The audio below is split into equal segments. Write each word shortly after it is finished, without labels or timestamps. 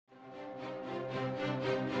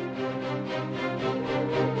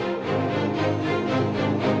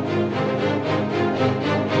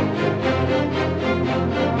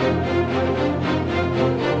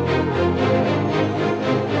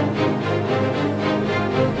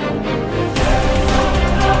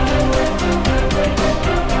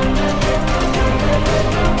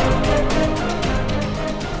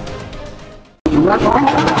Your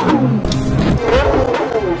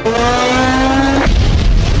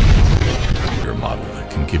model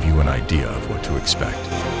that can give you an idea of what to expect.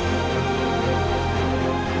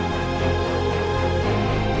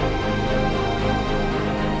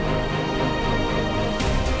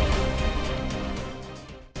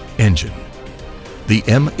 Engine. The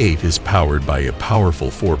M8 is powered by a powerful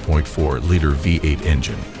 4.4-liter V8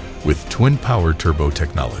 engine with twin-power turbo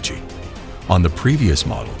technology. On the previous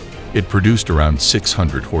model, it produced around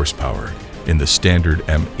 600 horsepower in the standard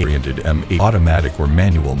M8-oriented M8 automatic or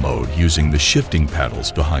manual mode using the shifting paddles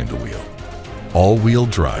behind the wheel. All-wheel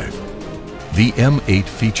drive. The M8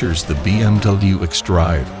 features the BMW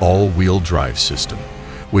xDrive all-wheel drive system,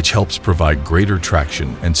 which helps provide greater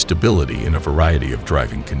traction and stability in a variety of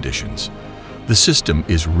driving conditions. The system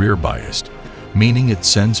is rear-biased, meaning it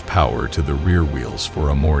sends power to the rear wheels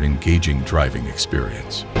for a more engaging driving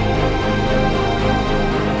experience.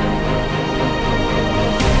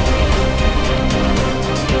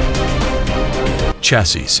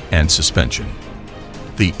 Chassis and suspension.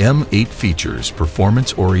 The M8 features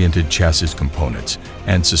performance-oriented chassis components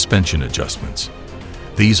and suspension adjustments.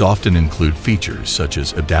 These often include features such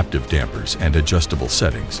as adaptive dampers and adjustable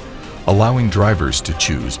settings, allowing drivers to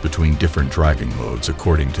choose between different driving modes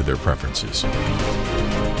according to their preferences.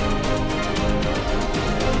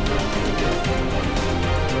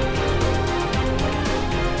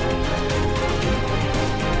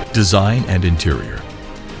 Design and interior.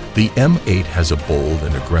 The M8 has a bold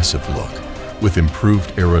and aggressive look with improved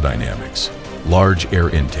aerodynamics, large air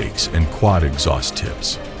intakes, and quad exhaust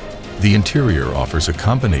tips. The interior offers a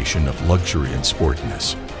combination of luxury and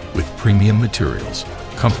sportiness, with premium materials,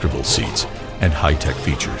 comfortable seats, and high-tech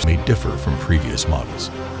features may differ from previous models.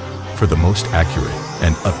 For the most accurate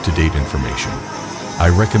and up-to-date information,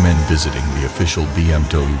 I recommend visiting the official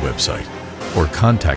BMW website or contact